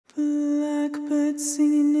Blackbird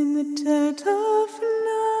singing in the dead of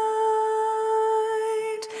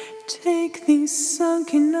night. Take these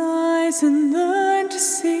sunken eyes and learn to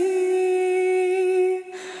see.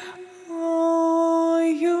 All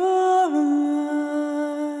your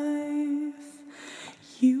life,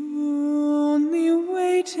 you were only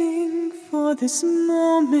waiting for this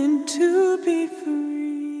moment to be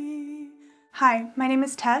free. Hi, my name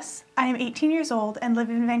is Tess. I am 18 years old and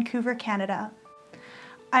live in Vancouver, Canada.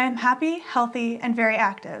 I am happy, healthy, and very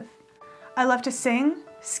active. I love to sing,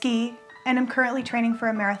 ski, and am currently training for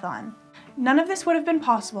a marathon. None of this would have been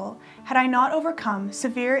possible had I not overcome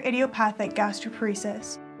severe idiopathic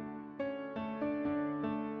gastroparesis.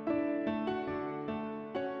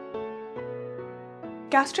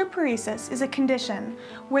 Gastroparesis is a condition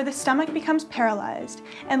where the stomach becomes paralyzed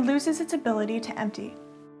and loses its ability to empty.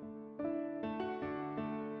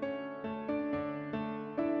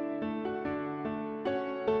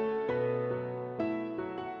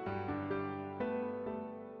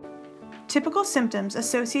 Typical symptoms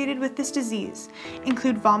associated with this disease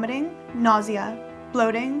include vomiting, nausea,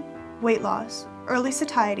 bloating, weight loss, early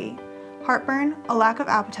satiety, heartburn, a lack of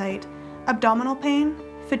appetite, abdominal pain,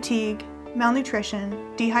 fatigue, malnutrition,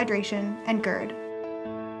 dehydration, and GERD.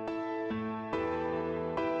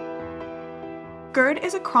 GERD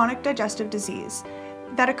is a chronic digestive disease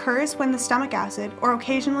that occurs when the stomach acid, or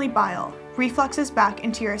occasionally bile, refluxes back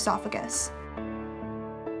into your esophagus.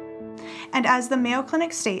 And as the Mayo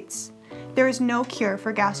Clinic states, there is no cure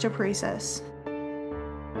for gastroparesis.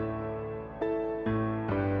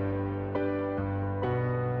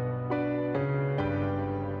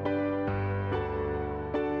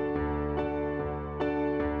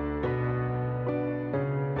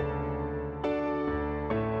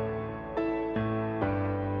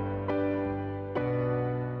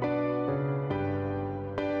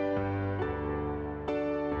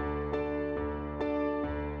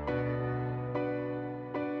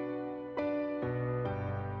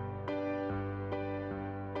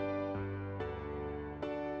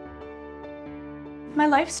 My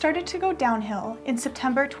life started to go downhill in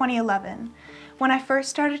September 2011 when I first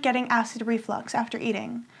started getting acid reflux after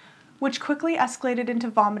eating, which quickly escalated into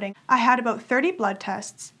vomiting. I had about 30 blood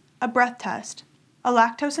tests, a breath test, a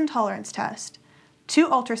lactose intolerance test, 2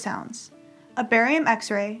 ultrasounds, a barium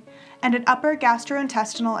x-ray, and an upper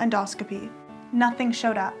gastrointestinal endoscopy. Nothing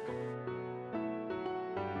showed up.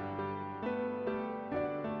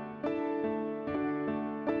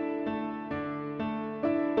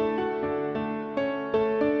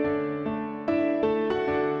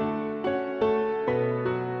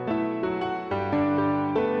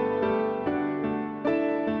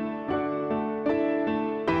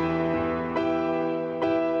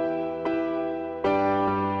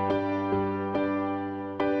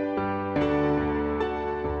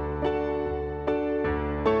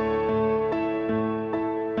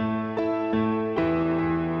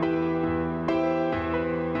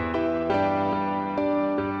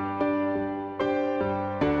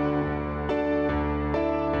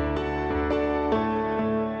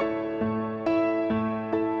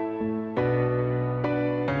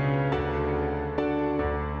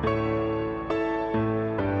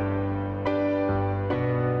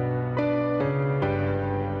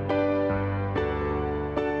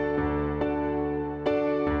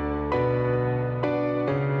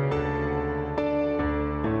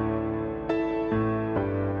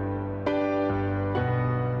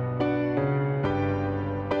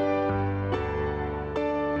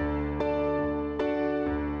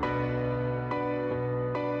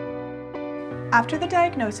 After the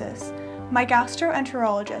diagnosis, my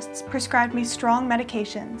gastroenterologists prescribed me strong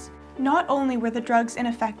medications. Not only were the drugs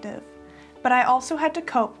ineffective, but I also had to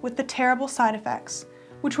cope with the terrible side effects,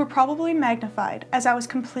 which were probably magnified as I was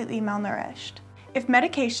completely malnourished. If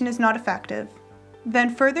medication is not effective,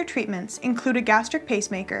 then further treatments include a gastric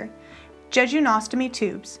pacemaker, jejunostomy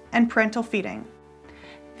tubes, and parenteral feeding.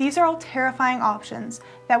 These are all terrifying options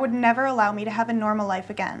that would never allow me to have a normal life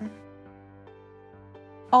again.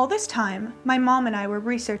 All this time, my mom and I were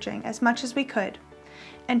researching as much as we could,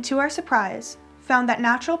 and to our surprise, found that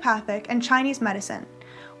naturopathic and Chinese medicine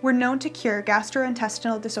were known to cure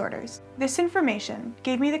gastrointestinal disorders. This information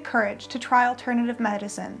gave me the courage to try alternative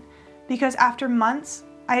medicine because after months,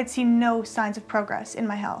 I had seen no signs of progress in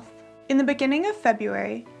my health. In the beginning of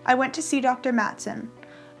February, I went to see Dr.Matsen,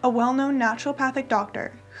 a well-known naturopathic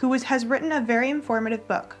doctor who has written a very informative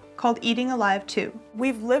book called Eating Alive 2.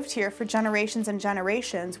 We've lived here for generations and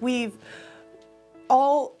generations. Throughout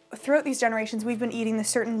these generations, we've been eating the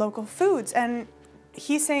certain local foods, and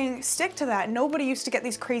he's saying, stick to that. Nobody used to get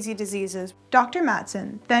these crazy diseases. Dr.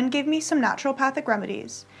 Matsen then gave me some naturopathic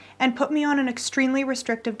remedies and put me on an extremely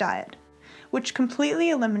restrictive diet, which completely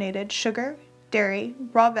eliminated sugar, dairy,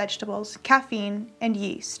 raw vegetables, caffeine, and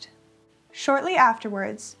yeast. Shortly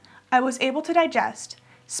afterwards, I was able to digest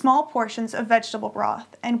small portions of vegetable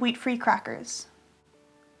broth and wheat-free crackers.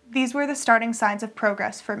 These were the starting signs of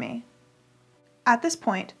progress for me. At this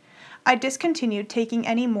point, I discontinued taking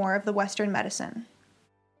any more of the Western medicine.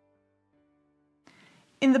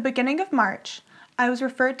 In the beginning of March, I was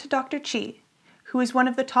referred to Dr. Chi, who is one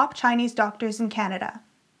of the top Chinese doctors in Canada.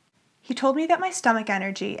 He told me that my stomach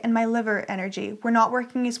energy and my liver energy were not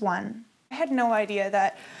working as one. I had no idea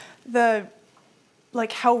that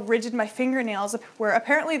how rigid my fingernails were.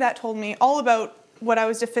 Apparently that told me all about what I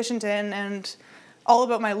was deficient in and all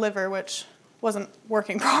about my liver, which wasn't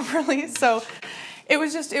working properly. So it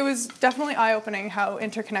was definitely eye-opening how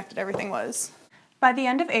interconnected everything was. By the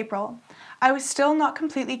end of April, I was still not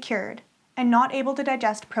completely cured and not able to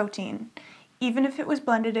digest protein, even if it was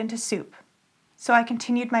blended into soup. So I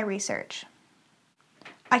continued my research.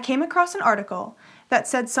 I came across an article that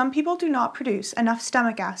said some people do not produce enough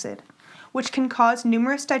stomach acid, which can cause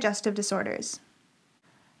numerous digestive disorders.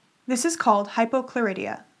 This is called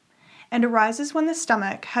hypochlorhydria and arises when the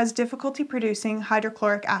stomach has difficulty producing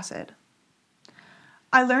hydrochloric acid.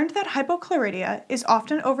 I learned that hypochlorhydria is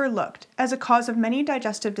often overlooked as a cause of many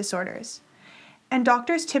digestive disorders, and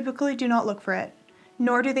doctors typically do not look for it,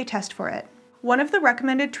 nor do they test for it. One of the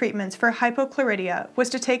recommended treatments for hypochlorhydria was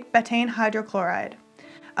to take betaine hydrochloride,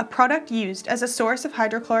 a product used as a source of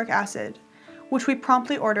hydrochloric acid, which we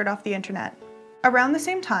promptly ordered off the internet. Around the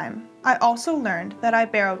same time, I also learned that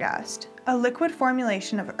iberogast, a liquid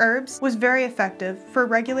formulation of herbs, was very effective for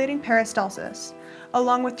regulating peristalsis,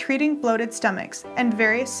 along with treating bloated stomachs and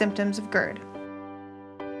various symptoms of GERD.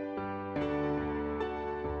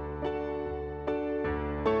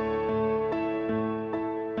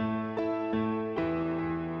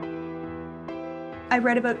 I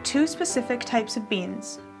read about two specific types of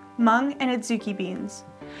beans, mung and adzuki beans,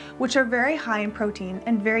 which are very high in protein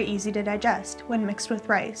and very easy to digest when mixed with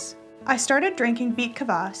rice. I started drinking beet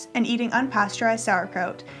kvass and eating unpasteurized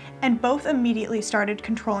sauerkraut, and both immediately started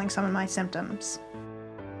controlling some of my symptoms.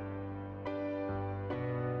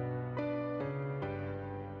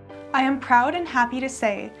 I am proud and happy to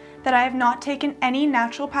say that I have not taken any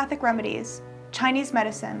naturopathic remedies, Chinese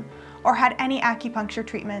medicine, or had any acupuncture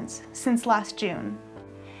treatments since last June,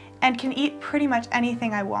 and can eat pretty much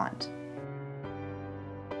anything I want.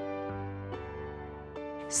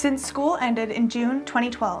 Since school ended in June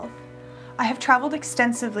 2012, I have traveled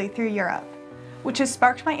extensively through Europe, which has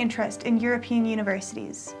sparked my interest in European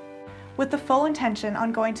universities, with the full intention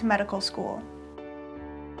on going to medical school.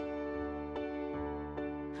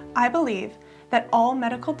 I believe that all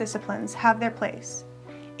medical disciplines have their place,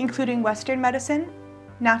 including Western medicine,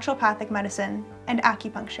 naturopathic medicine, and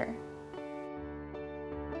acupuncture.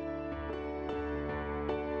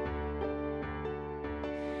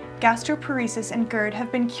 Gastroparesis and GERD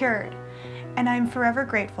have been cured, and I am forever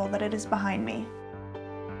grateful that it is behind me.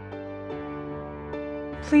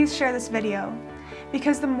 Please share this video,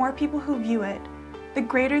 because the more people who view it, the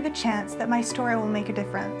greater the chance that my story will make a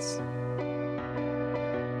difference.